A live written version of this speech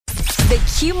The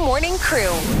Q Morning Crew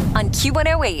on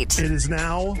Q108. It is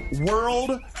now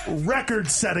world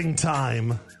record-setting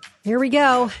time. Here we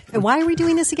go. And why are we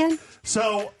doing this again?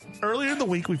 So, earlier in the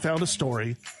week, we found a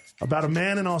story about a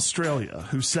man in Australia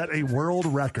who set a world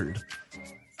record.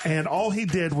 And all he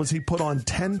did was he put on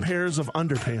 10 pairs of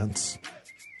underpants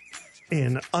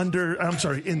in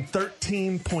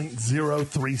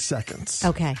 13.03 seconds.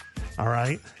 Okay. All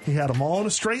right. He had them all in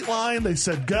a straight line. They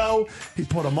said go. He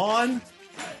put them on,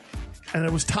 and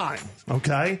it was time.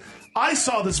 Okay. I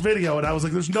saw this video, and I was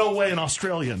like, there's no way an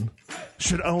Australian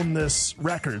should own this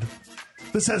record.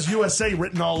 This has USA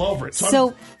written all over it.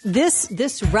 So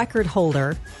this record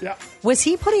holder, yeah. Was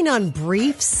he putting on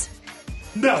briefs?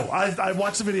 No, I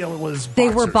watched the video. It was boxers. They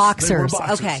were boxers.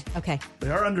 Okay. Okay.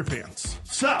 They are underpants.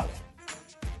 So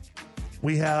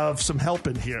we have some help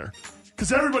in here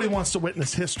because everybody wants to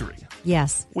witness history.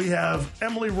 Yes. We have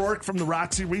Emily Rourke from the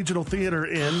Roxy Regional Theater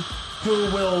in, who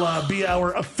will be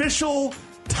our official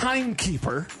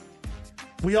timekeeper.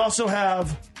 We also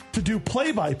have to do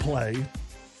play-by-play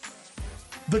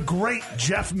the great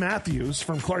Jeff Matthews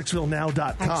from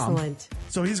ClarksvilleNow.com. Excellent.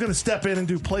 So he's going to step in and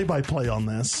do play-by-play on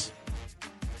this.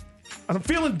 And I'm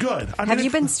feeling good. Have you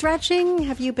been stretching?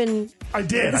 Have you been... I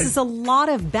did. This is a lot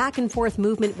of back and forth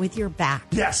movement with your back.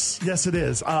 Yes, it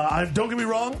is. Don't get me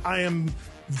wrong. I am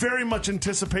very much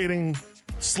anticipating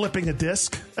slipping a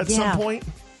disc at some point.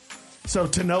 So,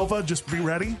 Tenova, just be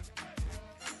ready.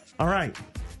 All right.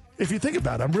 If you think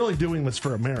about it, I'm really doing this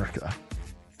for America.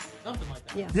 Something like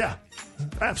that. Yeah,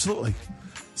 absolutely.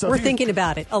 So We're thinking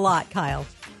about it a lot, Kyle.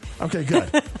 Okay, good.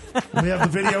 We have the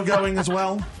video going as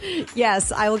well?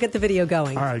 Yes, I will get the video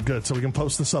going. All right, good. So we can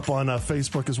post this up on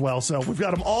Facebook as well. So we've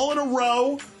got them all in a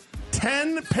row.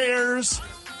 10 pairs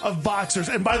of boxers.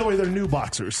 And by the way, they're new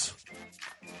boxers.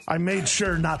 I made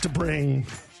sure not to bring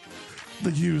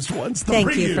the used ones. The Thank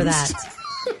reused. you for that.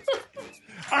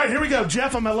 All right, here we go.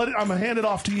 Jeff, I'm gonna hand it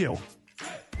off to you.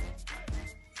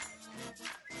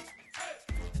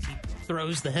 He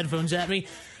throws the headphones at me.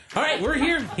 All right, we're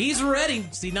here. He's ready.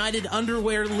 It's the United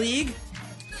Underwear League.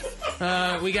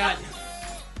 We got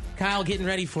Kyle getting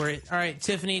ready for it. All right,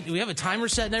 Tiffany, do we have a timer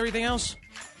set and everything else?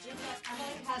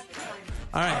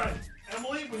 All right. All right,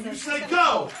 Emily, when you say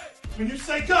go, it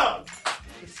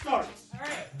starts. All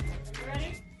right, you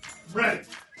ready? Ready.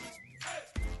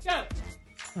 Go.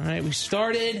 All right, we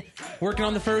started working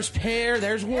on the first pair.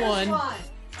 There's one.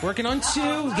 Working on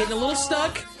two. Getting a little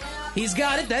stuck. He's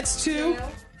got it. That's two.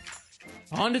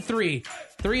 On to three.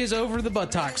 Three is over the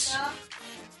buttocks.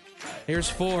 Here's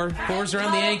four. Four's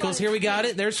around the ankles. Here we got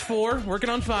it. There's four. Working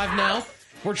on five now.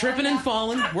 We're tripping and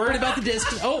falling. Worried about the disc.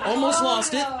 Oh, almost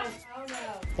lost it.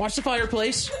 Watch the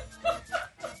fireplace.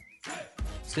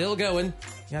 Still going.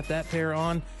 Got that pair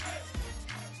on.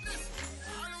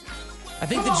 I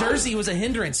think the jersey was a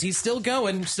hindrance. He's still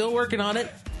going. Still working on it.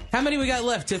 How many we got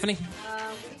left, Tiffany? We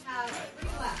have 3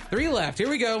 left. 3 left. Here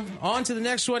we go. On to the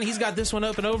next one. He's got this one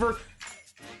up and over.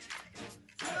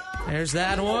 There's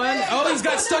that one. Oh, he's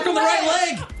got stuck on the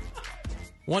right leg.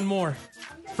 One more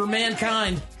for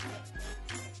mankind.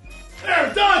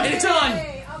 There, done. It's on.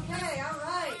 Okay, all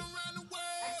right.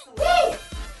 Woo!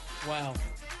 Wow.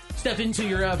 Step into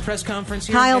your press conference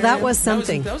here. Kyle, that Aaron. was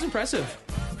something. That was impressive.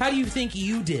 How do you think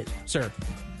you did, sir?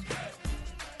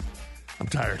 I'm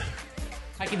tired.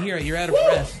 I can hear it. You're out of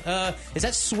breath. Is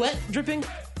that sweat dripping?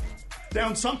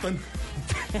 Down something.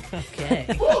 Okay.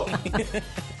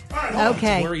 All right, hold on.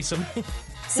 Okay. Worrisome.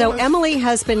 So Emily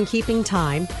has been keeping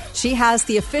time. She has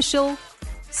the official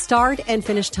start and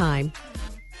finish time.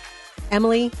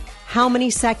 Emily, how many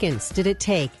seconds did it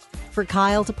take for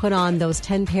Kyle to put on those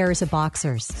 10 pairs of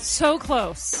boxers? So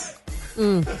close.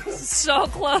 So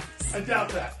close. I doubt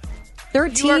that.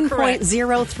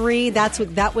 13.03.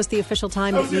 That was the official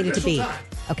time That it was the needed to be. official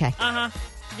time. Okay.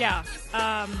 Yeah.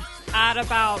 Add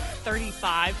about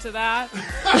 35 to that.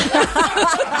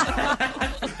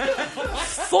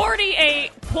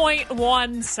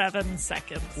 48.17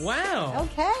 seconds. Wow.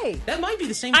 Okay. That might be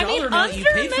the same I dollar mean, amount you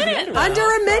under paid a for the minute. underwear. Under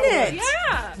a minute.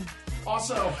 Yeah.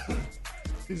 Also,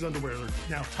 these underwear are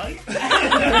now tight.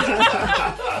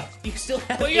 You still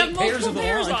have Well, you 8 have pairs of multiple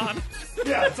pairs on. on.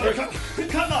 Yeah, it's like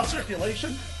cutting off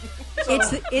circulation. So,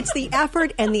 It's the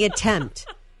effort and the attempt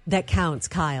that counts,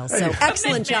 Kyle. So Hey.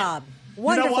 excellent job.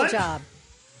 Wonderful what? job.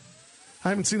 I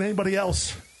haven't seen anybody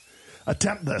else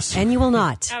attempt this. And you will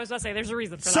not. I was going to say, there's a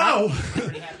reason for that. So,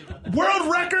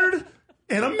 world record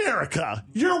in America.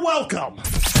 You're welcome.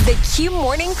 The Q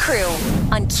Morning Crew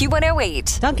on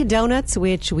Q108. Dunkin' Donuts,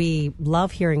 which we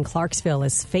love here in Clarksville,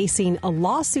 is facing a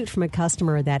lawsuit from a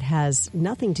customer that has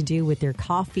nothing to do with their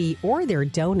coffee or their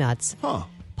donuts. Huh.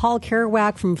 Paul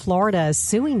Kerouac from Florida is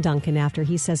suing Dunkin after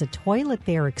he says a toilet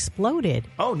there exploded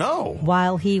Oh, no.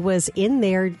 while he was in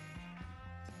there.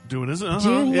 Doing his...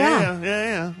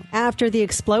 Yeah. After the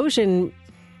explosion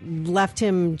left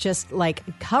him just like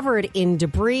covered in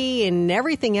debris and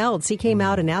everything else, he came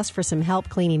out and asked for some help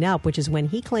cleaning up, which is when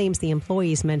he claims the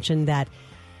employees mentioned that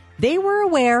they were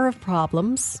aware of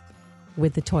problems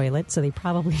with the toilet, so they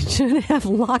probably should have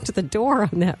locked the door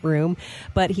on that room.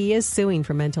 But he is suing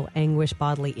for mental anguish,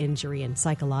 bodily injury, and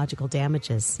psychological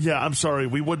damages. Yeah, I'm sorry.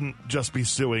 We wouldn't just be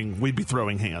suing. We'd be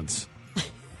throwing hands.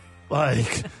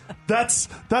 Like, that's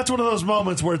one of those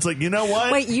moments where it's like, you know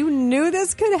what? Wait, you knew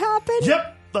this could happen?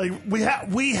 Yep. Like,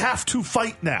 we have to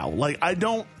fight now. Like, I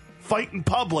don't fight in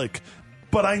public,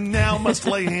 but I now must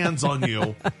lay hands on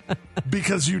you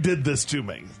because you did this to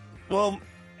me. Well,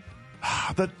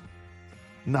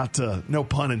 no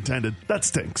pun intended. That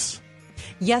stinks.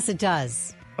 Yes, it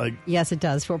does. Like, yes, it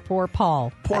does. For poor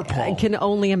Paul. Poor Paul. I can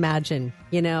only imagine.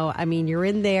 You know, I mean, you're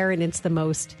in there and it's the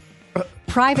most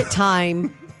private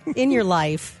time in your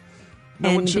life.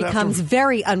 And becomes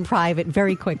very unprivate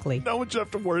very quickly. No one should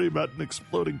have to worry about an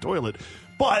exploding toilet.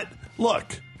 But, look,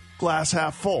 glass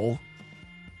half full.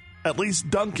 At least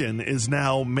Dunkin is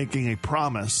now making a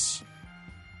promise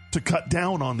to cut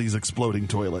down on these exploding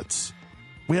toilets.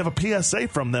 We have a PSA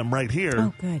from them right here.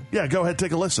 Oh, good. Yeah, go ahead,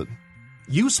 take a listen.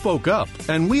 You spoke up,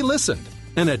 and we listened.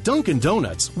 And at Dunkin'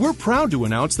 Donuts, we're proud to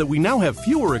announce that we now have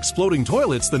fewer exploding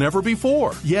toilets than ever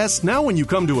before. Yes, now when you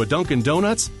come to a Dunkin'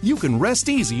 Donuts, you can rest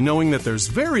easy knowing that there's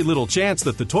very little chance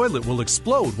that the toilet will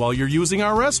explode while you're using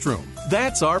our restroom.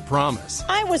 That's our promise.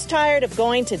 I was tired of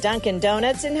going to Dunkin'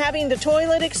 Donuts and having the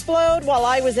toilet explode while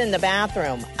I was in the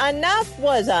bathroom. Enough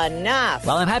was enough.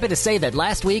 Well, I'm happy to say that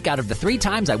last week, out of the 3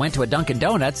 times I went to a Dunkin'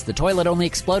 Donuts, the toilet only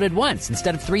exploded once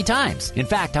instead of 3 times. In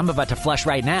fact, I'm about to flush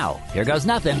right now. Here goes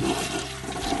nothing.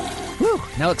 Whew,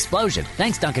 no explosion.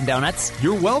 Thanks, Dunkin' Donuts.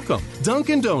 You're welcome.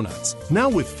 Dunkin' Donuts, now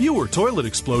with fewer toilet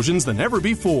explosions than ever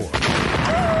before.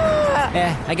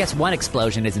 I guess one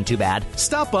explosion isn't too bad.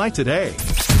 Stop by today.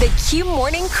 The Q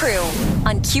Morning Crew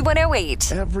on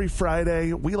Q108. Every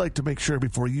Friday, we like to make sure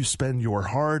before you spend your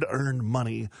hard-earned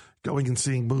money going and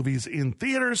seeing movies in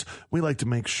theaters, we like to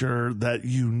make sure that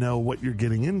you know what you're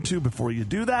getting into before you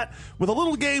do that with a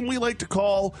little game we like to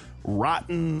call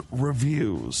Rotten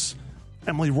Reviews.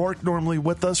 Emily Rourke normally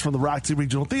with us from the Roxy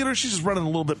Regional Theater. She's just running a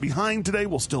little bit behind today.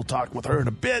 We'll still talk with her in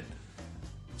a bit.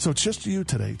 So it's just you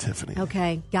today, Tiffany.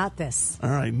 Okay, got this.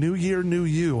 All right, new year, new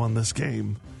you on this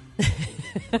game.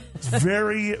 It's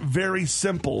very, very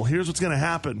simple. Here's what's going to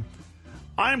happen.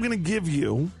 I'm going to give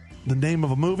you the name of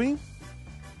a movie,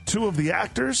 2 of the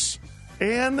actors,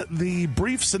 and the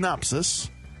brief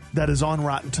synopsis that is on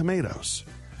Rotten Tomatoes.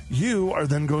 You are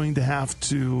then going to have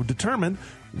to determine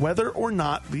whether or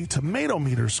not the tomato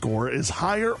meter score is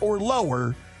higher or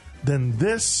lower than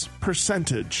this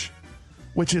percentage,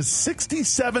 which is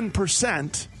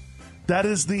 67%. That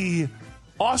is the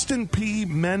Austin P.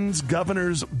 Men's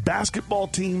Governors basketball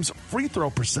team's free throw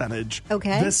percentage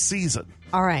this season.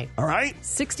 All right.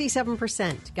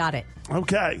 67%. Got it.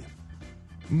 Okay.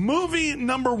 Movie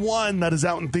number 1 that is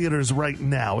out in theaters right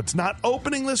now. It's not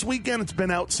opening this weekend. It's been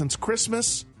out since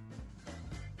Christmas.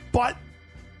 But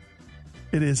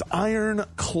it is Iron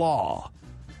Claw.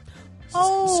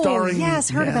 Oh, yes.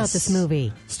 Heard about this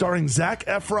movie. Starring Zac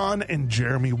Efron and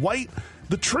Jeremy White.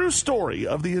 The true story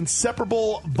of the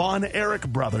inseparable Von Erich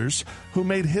brothers who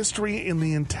made history in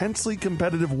the intensely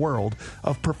competitive world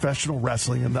of professional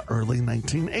wrestling in the early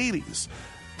 1980s.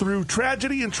 Through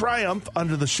tragedy and triumph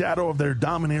under the shadow of their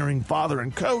domineering father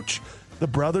and coach, the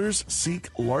brothers seek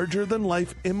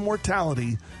larger-than-life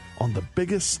immortality on the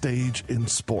biggest stage in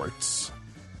sports.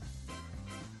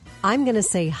 I'm going to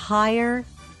say higher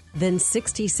than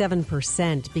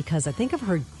 67% because I think I've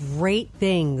heard great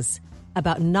things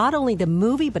about not only the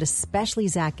movie, but especially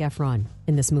Zac Efron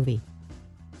in this movie.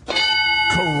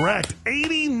 Correct.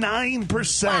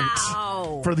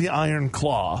 89% for the Iron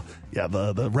Claw. Yeah,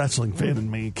 the wrestling fan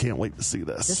in me can't wait to see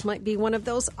this. This might be one of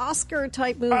those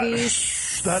Oscar-type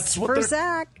movies that's what for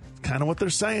Zac. Kind of what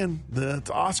they're saying. It's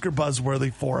Oscar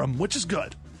buzzworthy for him, which is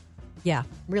good. Yeah,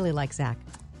 really like Zac.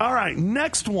 All right,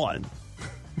 next one.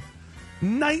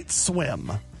 Night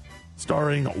Swim,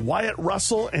 starring Wyatt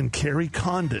Russell and Kerry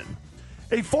Condon.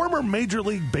 A former Major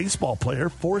League Baseball player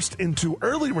forced into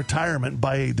early retirement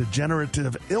by a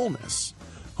degenerative illness,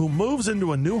 who moves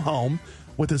into a new home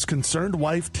with his concerned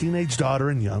wife, teenage daughter,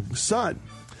 and young son.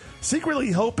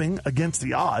 Secretly hoping, against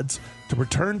the odds, to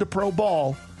return to pro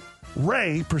ball,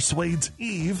 Ray persuades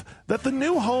Eve that the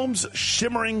new home's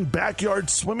shimmering backyard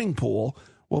swimming pool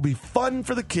will be fun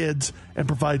for the kids and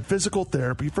provide physical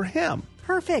therapy for him.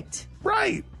 Perfect.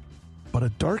 Right. But a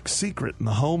dark secret in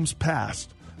the home's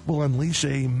past will unleash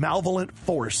a malevolent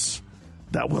force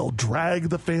that will drag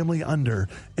the family under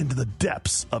into the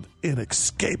depths of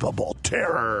inescapable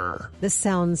terror. This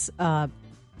sounds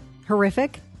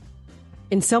horrific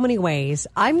in so many ways.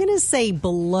 I'm going to say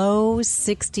below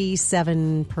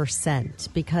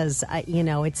 67% because,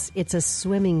 it's a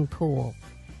swimming pool.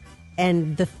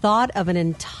 And the thought of an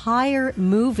entire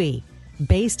movie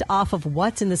based off of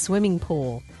what's in the swimming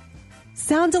pool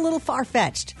sounds a little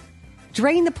far-fetched.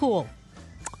 Drain the pool.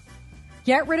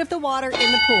 Get rid of the water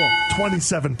in the pool.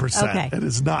 27%. Okay. It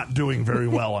is not doing very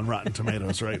well on Rotten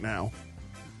Tomatoes right now.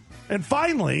 And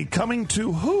finally, coming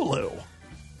to Hulu,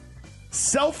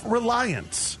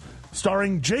 Self-Reliance,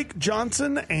 starring Jake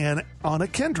Johnson and Anna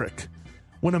Kendrick.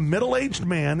 When a middle-aged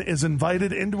man is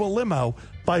invited into a limo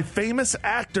by famous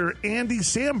actor Andy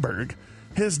Samberg,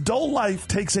 his dull life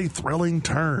takes a thrilling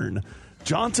turn.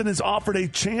 Johnson is offered a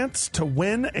chance to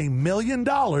win $1 million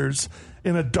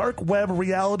in a dark web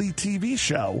reality TV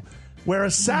show where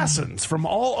assassins from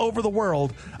all over the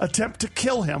world attempt to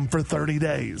kill him for 30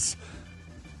 days.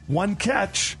 One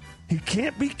catch, he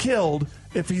can't be killed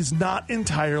if he's not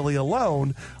entirely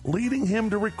alone, leading him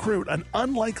to recruit an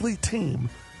unlikely team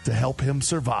to help him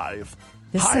survive.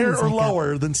 This Higher sounds or like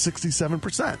lower than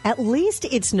 67%? At least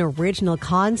it's an original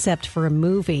concept for a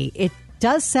movie. It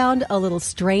does sound a little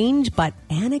strange, but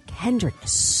Anna Kendrick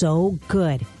is so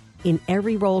good in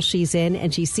every role she's in,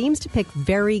 and she seems to pick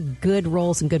very good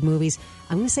roles in good movies.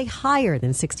 I'm going to say higher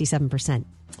than 67%,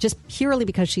 just purely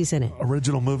because she's in it.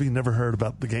 Original movie, never heard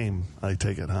about The Game, I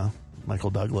take it, huh?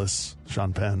 Michael Douglas,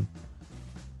 Sean Penn.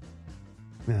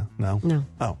 Yeah, no? No.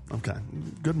 Oh, okay.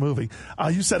 Good movie.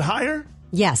 You said higher?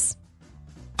 Yes.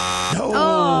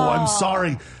 I'm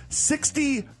sorry.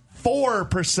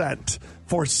 64%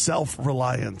 for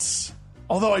Self-Reliance.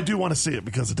 Although I do want to see it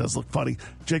because it does look funny.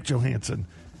 Jake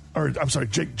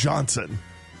Johnson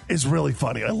is really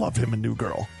funny. I love him in New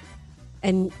Girl.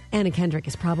 And Anna Kendrick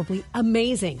is probably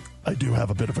amazing. I do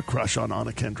have a bit of a crush on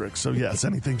Anna Kendrick. So, yes,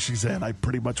 anything she's in, I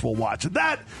pretty much will watch. And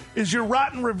that is your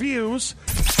Rotten Reviews.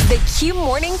 The Q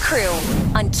Morning Crew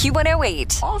on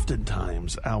Q108.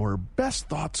 Oftentimes, our best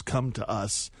thoughts come to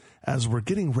us as we're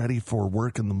getting ready for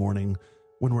work in the morning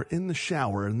when we're in the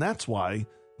shower. And that's why,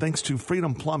 thanks to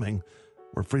Freedom Plumbing,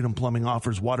 where Freedom Plumbing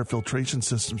offers water filtration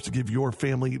systems to give your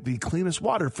family the cleanest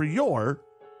water for your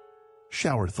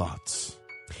shower thoughts.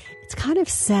 It's kind of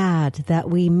sad that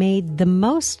we made the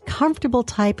most comfortable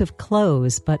type of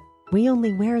clothes, but we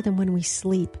only wear them when we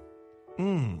sleep.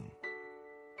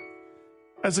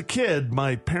 As a kid,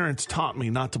 my parents taught me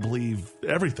not to believe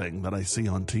everything that I see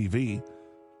on TV.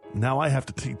 Now I have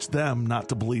to teach them not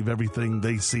to believe everything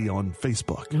they see on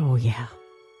Facebook. Oh, yeah.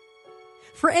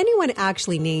 For anyone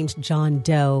actually named John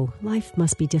Doe, life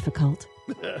must be difficult.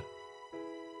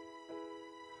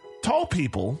 Tall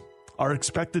people are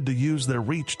expected to use their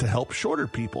reach to help shorter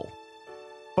people.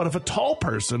 But if a tall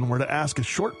person were to ask a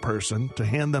short person to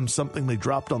hand them something they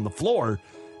dropped on the floor,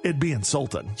 it'd be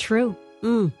insulting. True.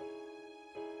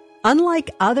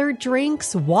 Unlike other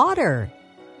drinks, water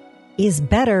is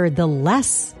better the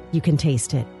less you can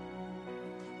taste it.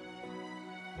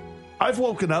 I've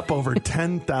woken up over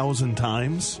 10,000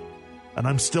 times, and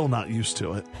I'm still not used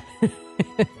to it.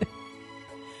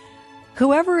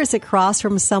 Whoever is across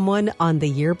from someone on the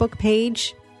yearbook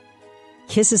page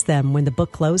kisses them when the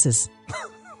book closes.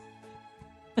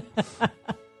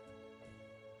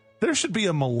 There should be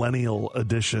a millennial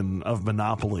edition of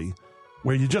Monopoly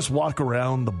where you just walk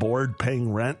around the board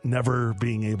paying rent, never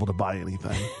being able to buy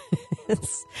anything.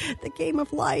 It's the game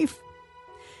of life.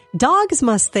 Dogs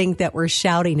must think that we're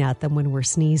shouting at them when we're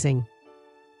sneezing.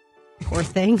 Poor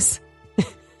things.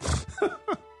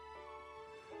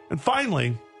 And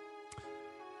finally,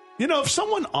 if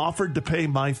someone offered to pay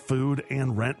my food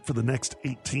and rent for the next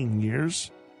 18 years,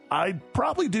 I'd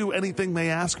probably do anything they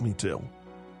ask me to.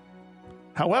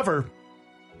 However,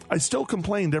 I still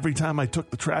complained every time I took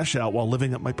the trash out while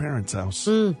living at my parents' house.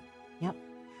 Yep.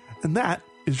 And that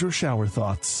is your shower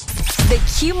thoughts. The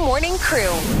Q Morning Crew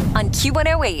on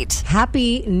Q108.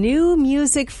 Happy New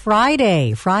Music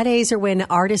Friday. Fridays are when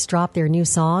artists drop their new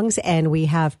songs, and we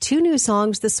have 2 new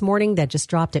songs this morning that just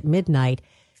dropped at midnight.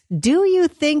 Do you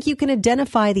think you can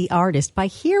identify the artist by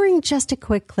hearing just a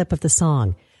quick clip of the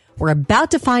song? We're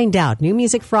about to find out. New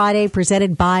Music Friday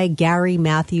presented by Gary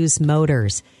Matthews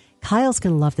Motors. Kyle's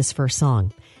going to love this first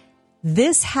song.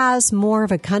 This has more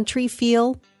of a country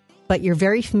feel, but you're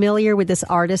very familiar with this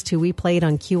artist who we played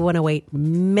on Q108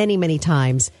 many, many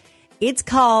times. It's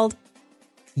called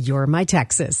You're My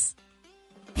Texas.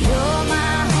 You're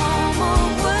my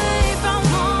home away from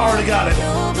home. Already got it.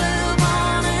 You're the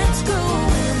one that's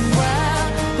going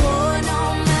wild, going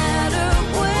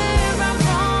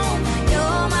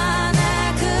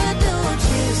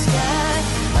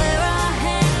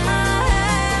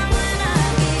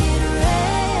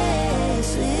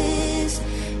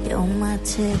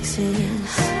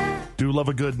do love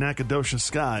a good Nacogdoches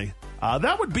Sky.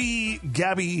 That would be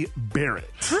Gabby Barrett.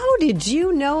 How did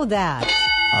you know that?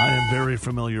 I am very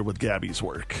familiar with Gabby's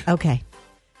work. Okay.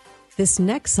 This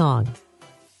next song,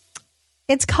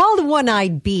 it's called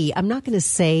One-Eyed Bee. I'm not going to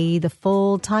say the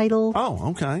full title.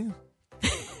 Oh, okay.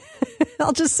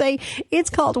 I'll just say it's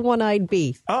called One-Eyed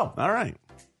Bee. Oh, all right.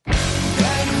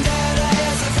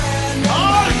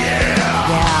 Oh, yeah!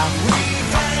 Yeah.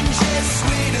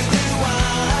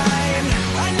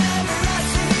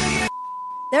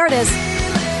 There it is.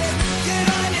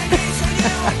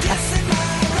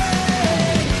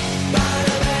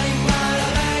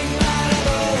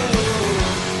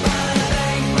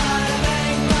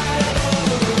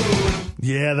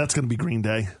 Yeah, that's going to be Green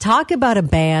Day. Talk about a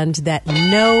band that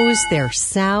knows their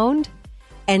sound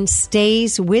and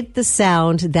stays with the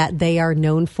sound that they are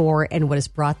known for and what has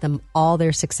brought them all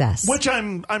their success. Which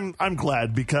I'm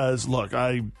glad because look,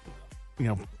 I've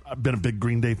been a big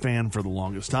Green Day fan for the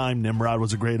longest time. Nimrod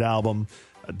was a great album.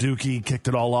 Dookie kicked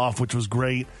it all off, which was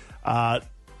great.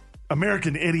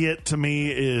 American Idiot to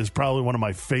me is probably one of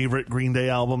my favorite Green Day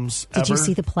albums ever. Did you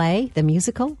see the play, the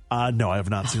musical? No, I have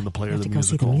not seen the play or the musical. Go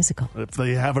see the musical. If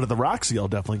they have it at the Roxy, I'll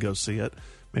definitely go see it.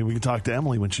 Maybe we can talk to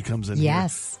Emily when she comes in.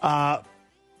 Yes. Here.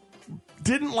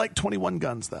 Didn't like 21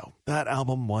 Guns, though. That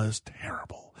album was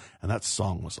terrible, and that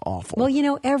song was awful.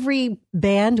 Well, every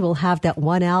band will have that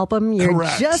one album you're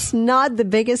Correct. just not the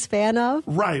biggest fan of.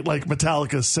 Right, like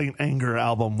Metallica's Saint Anger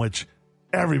album, which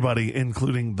everybody,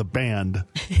 incling the band,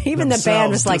 Even the band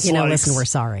was like, dislikes. listen, we're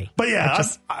sorry. But yeah,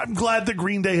 I'm glad that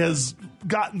Green Day has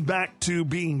gotten back to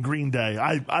being Green Day.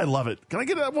 I love it. Can I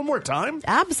get that one more time?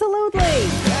 Absolutely.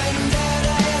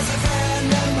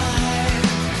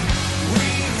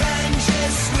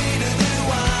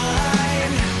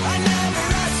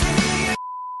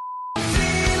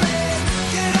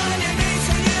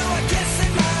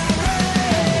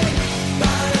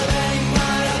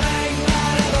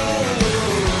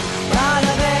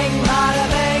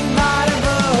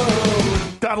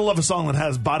 Gotta love a song that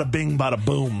has bada bing, bada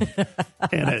boom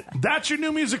in it. That's your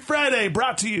New Music Friday,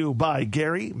 brought to you by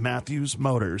Gary Matthews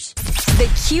Motors. The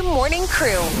Q Morning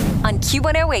Crew on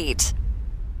Q108.